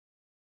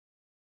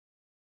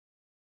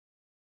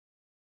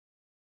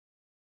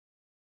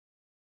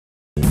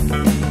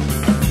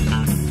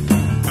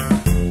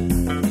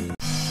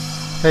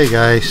Hey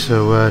guys,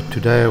 so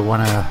today I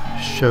want to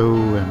show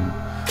and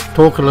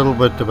talk a little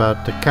bit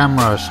about the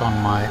cameras on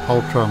my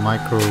ultra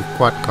micro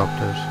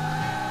quadcopters.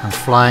 I'm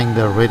flying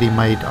the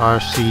ready-made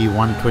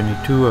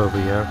RC122 over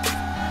here,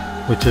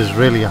 which is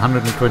really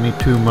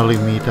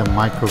 122mm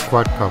micro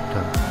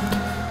quadcopter.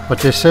 But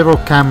there's several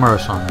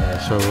cameras on there,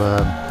 so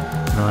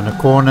in the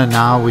corner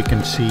now we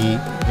can see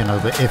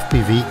the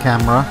FPV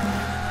camera.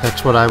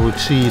 That's what I would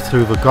see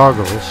through the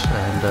goggles,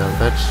 and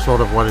that's sort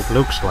of what it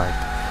looks like.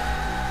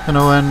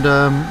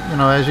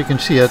 As you can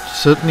see, it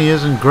certainly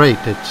isn't great.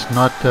 It's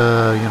not,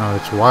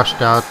 it's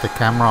washed out. The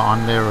camera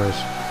on there is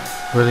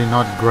really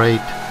not great,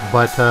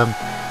 but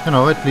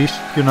at least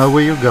you know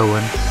where you're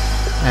going.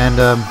 And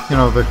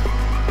the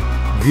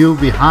view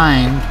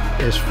behind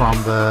is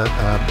from the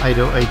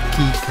 808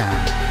 key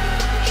cam.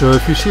 So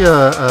if you see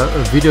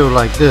a video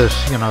like this,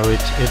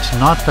 it's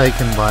not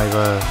taken by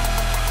the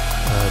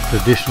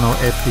traditional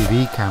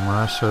FPV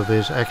camera. So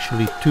there's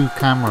actually two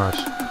cameras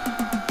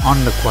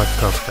on the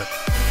quadcopter.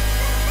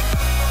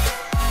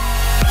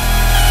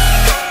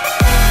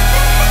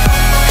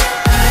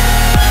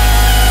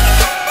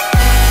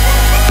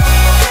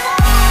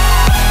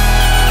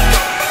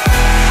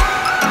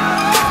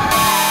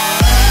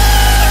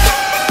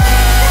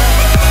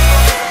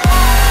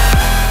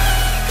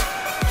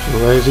 So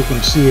as you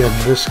can see in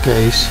this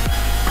case,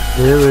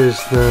 there is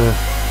the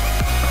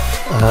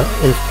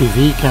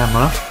FPV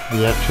camera,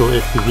 the actual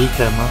FPV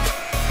camera,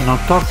 and on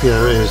top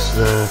here is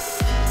the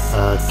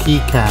key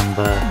cam,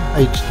 the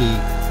HD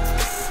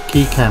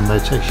key cam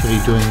that's actually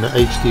doing the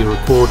HD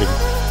recording,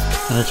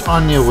 and it's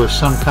on here with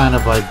some kind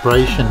of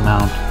vibration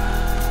mount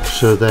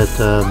so that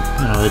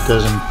it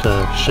doesn't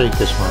shake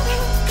as much.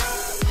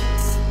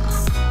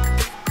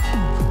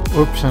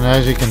 Oops, and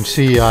as you can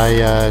see,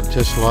 I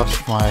just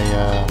lost my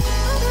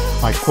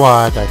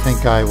quad. I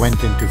think I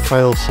went into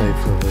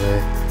failsafe over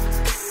there,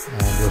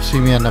 and you'll see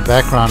me in the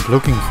background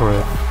looking for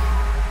it.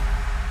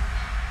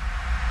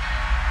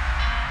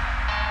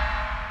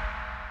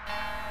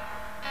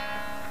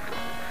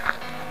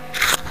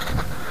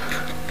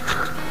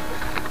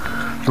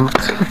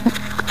 Oops.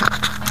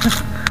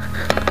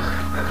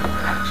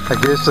 I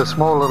guess a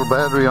small little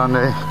battery on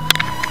there.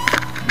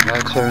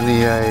 That's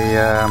only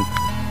a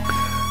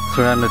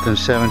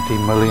 370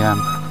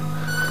 milliamp.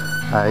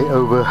 I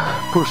over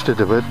pushed it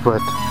a bit,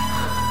 but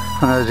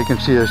as you can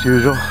see, as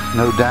usual,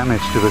 no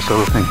damage to this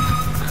little thing.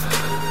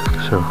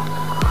 So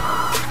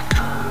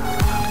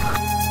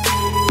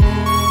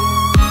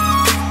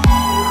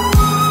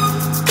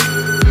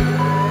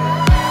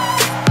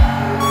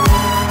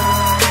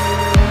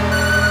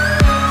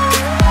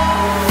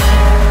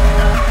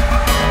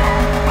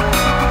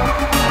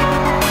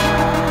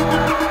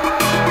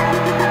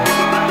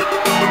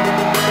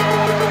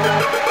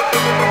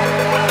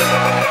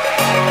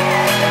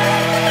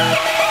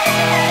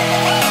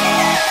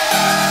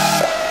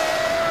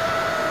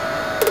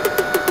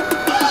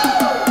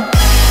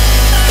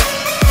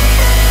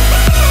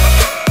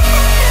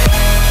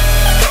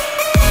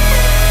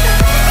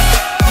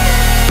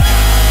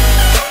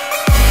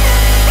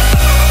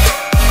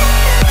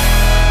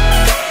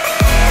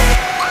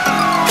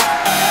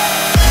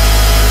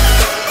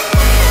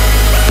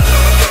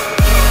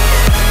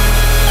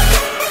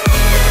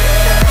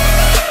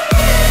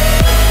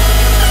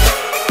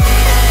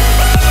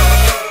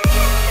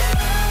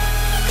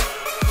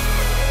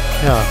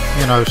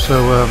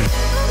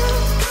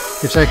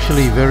it's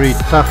actually very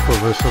tough for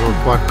this little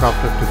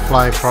quadcopter to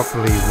fly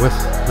properly with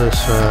this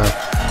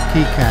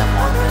key cam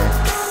on there.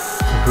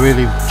 It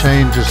really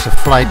changes the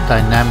flight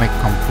dynamic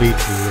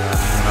completely.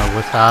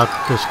 Without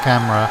this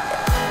camera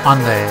on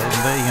there,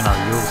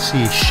 you'll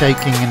see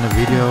shaking in the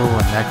video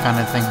and that kind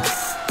of thing.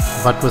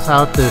 But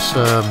without this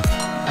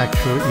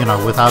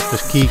without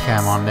this key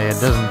cam on there, it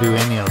doesn't do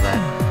any of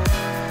that.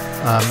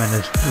 And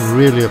it's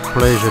really a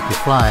pleasure to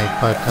fly,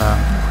 but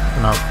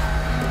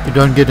you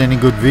don't get any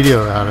good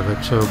video out of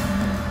it. So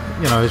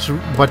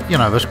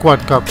this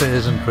quadcopter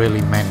isn't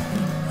really meant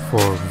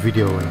for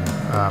videoing.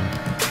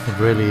 It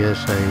really is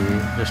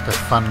just a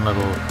fun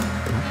little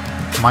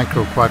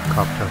micro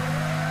quadcopter,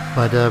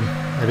 but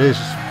it is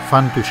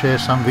fun to share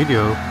some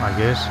video, I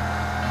guess.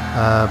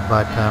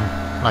 But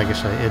like I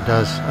say, it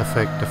does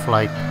affect the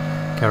flight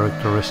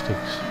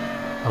characteristics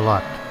a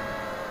lot.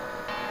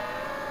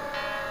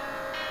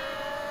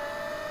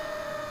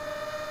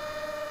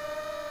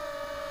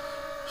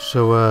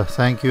 So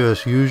thank you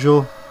as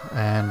usual,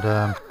 and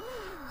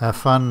have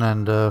fun,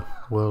 and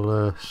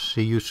we'll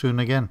see you soon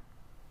again.